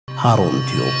ሃሩን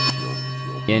ቲዩብ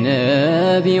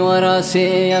የነቢ ወራሴ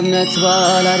እምነት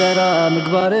ባላደራ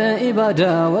ምግባር ኢባዳ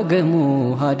ወገሙ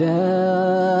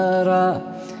ሀደራ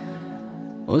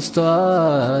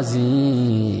ኡስታዚ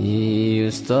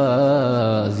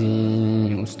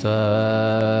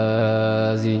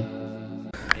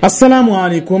السلام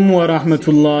عليكم ورحمة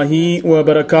الله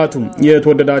وبركاته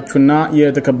የተወደዳችሁና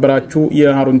የተከበራችሁ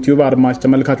የሃሩን ቲዩብ አድማጭ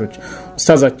ተመልካቾች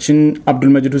ኡስታዛችን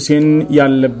አብዱልመጂድ ሁሴን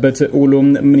ያለበት ውሎ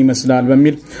ምን ይመስላል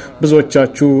በሚል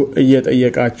ብዙዎቻችሁ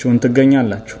እየጠየቃችሁን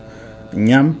ትገኛላችሁ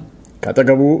እኛም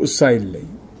ካጠገቡ ሳይለይ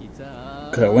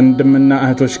ከወንድምና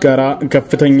እህቶች ጋር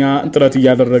ከፍተኛ ጥረት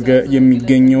ያደረገ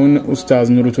የሚገኘውን ኡስታዝ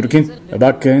ኑሩ ቱርኪን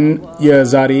ባከን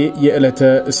የዛሬ የዕለተ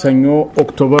ሰኞ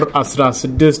ኦክቶበር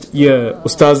 16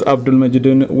 የኡስታዝ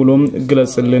አብዱልመጂድን ውሎም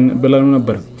ግለጽልን ብለን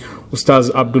ነበር ኡስታዝ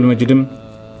አብዱልመጂድም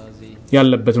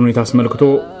ያለበት ሁኔታ አስመልክቶ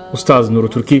ኡስታዝ ኑሩ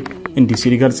ቱርኪ እንዲህ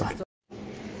ሲል ይገልጻል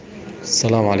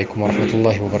السلام عليكم ورحمة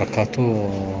الله وبركاته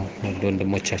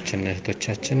ወንድሞቻችን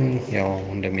እህቶቻችን ያው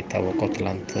እንደሚታወቀው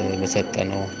ትላንት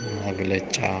በሰጠነው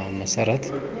መግለጫ መሰረት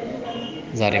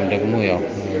ዛሬም ደግሞ ያው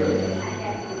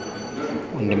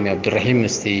ወንድም አብዱራሂም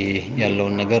እስቲ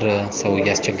ያለውን ነገር ሰው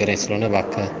ያስቸገረኝ ስለሆነ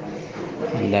ባከ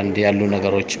አንዳንድ ያሉ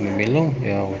ነገሮች የሚል ነው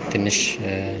ያው ትንሽ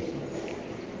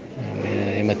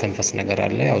የመተንፈስ ነገር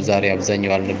አለ ያው ዛሬ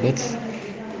አብዛኛው አለበት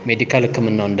ሜዲካል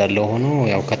ህክምናው እንዳለው ሆኖ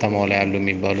ያው ከተማው ላይ ያሉ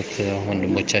የሚባሉት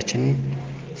ወንድሞቻችን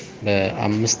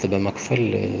በአምስት በመክፈል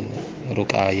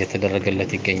ሩቃ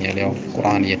እየተደረገለት ይገኛል ያው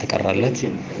ቁርአን እየተቀራለት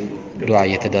ዱዓ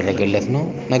እየተደረገለት ነው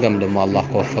ነገም ደግሞ አላህ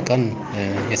ከወፈቀን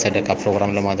የሰደቃ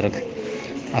ፕሮግራም ለማድረግ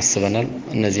አስበናል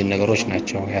እነዚህ ነገሮች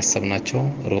ናቸው ያሰብናቸው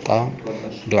ሩቃ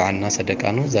ዱዓና ሰደቃ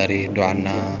ነው ዛሬ ዱዓና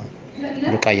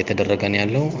ሩቃ እየተደረገ ነው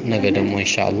ያለው ነገ ደግሞ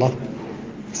ኢንሻአላህ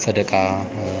ሰደቃ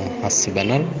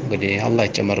አስበናል እንግዲህ አላህ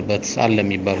ይጨመርበት አለ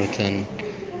የሚባሉትን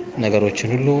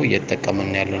ነገሮችን ሁሉ እየተጠቀመን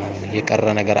ያለው የቀረ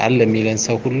ነገር አለ የሚለን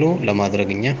ሰው ሁሉ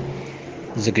ለማድረግኛ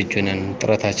ዝግጁ ነን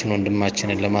ጥረታችን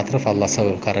ወንድማችንን ለማትረፍ አላህ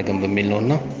ሰበብ ካረገን በሚል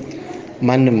ነውና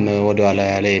ማንም ወደ ኋላ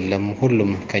ያለ የለም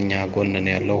ሁሉም ከኛ ጎን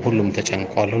ነው ያለው ሁሉም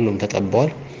ተጨንቋል ሁሉም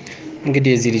ተጠበዋል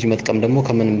እንግዲህ እዚህ ልጅ መጥቀም ደግሞ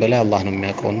ከምንም በላይ አላህ ነው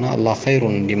የሚያውቀውና አላህ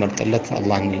ኸይሩን እንዲመርጥለት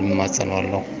አላህን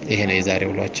እንማጸነዋለሁ ይሄ ነው የዛሬ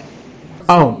ውሏችን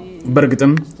አዎ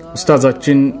በርግጥም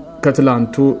ኡስታዛችን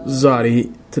ከትላንቱ ዛሬ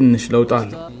ትንሽ ለውጥ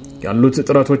አለ ያሉት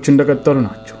ጥረቶች እንደቀጠሉ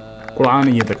ናቸው ቁርአን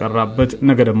እየተቀራበት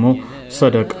ነገ ደግሞ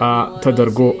ሰደቃ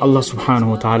ተደርጎ አላህ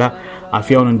Subhanahu Wa Ta'ala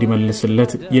አፊያውን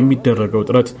እንዲመልስለት የሚደረገው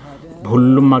ጥረት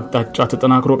በሁሉም አቅጣጫ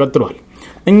ተጠናክሮ ቀጥሏል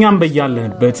እኛም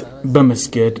በያለንበት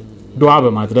በመስጊድ ዱዓ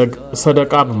በማድረግ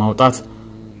ሰደቃ በማውጣት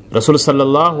ረሱል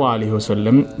ሰለላሁ ዐለይሂ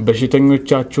ወሰለም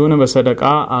በሽተኞቻችሁን በሰደቃ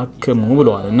አክሙ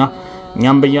ብለዋልና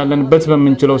እኛም በያለንበት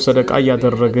በመንችለው ሰደቃ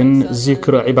ያደረግን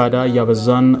ዚክር ኢባዳ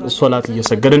ያበዛን ሶላት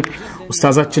እየሰገድን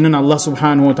ኡስታዛችንን አላህ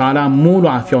Subhanahu Wa Ta'ala ሙሉ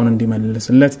አፊያውን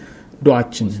እንዲመልስለት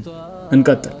ዱዓችንን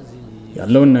እንቀጥል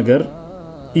ያለውን ነገር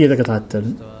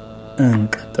እየተከታተልን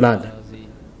እንቀጥላለን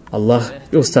አላህ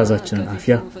የኡስታዛችንን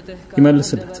አፊያ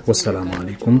ይመልስለት ወሰላሙ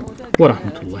አለይኩም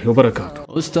ወራህመቱላሂ ወበረካቱ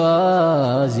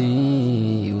ኡስታዚ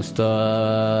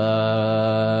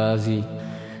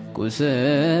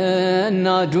ቁስና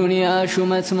ዱንያ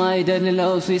ሹመት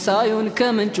ማይደልለው ሲሳዩን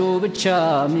ከምንጩ ብቻ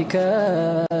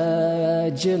ሚከጅለው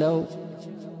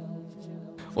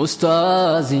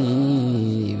ኡስታዚ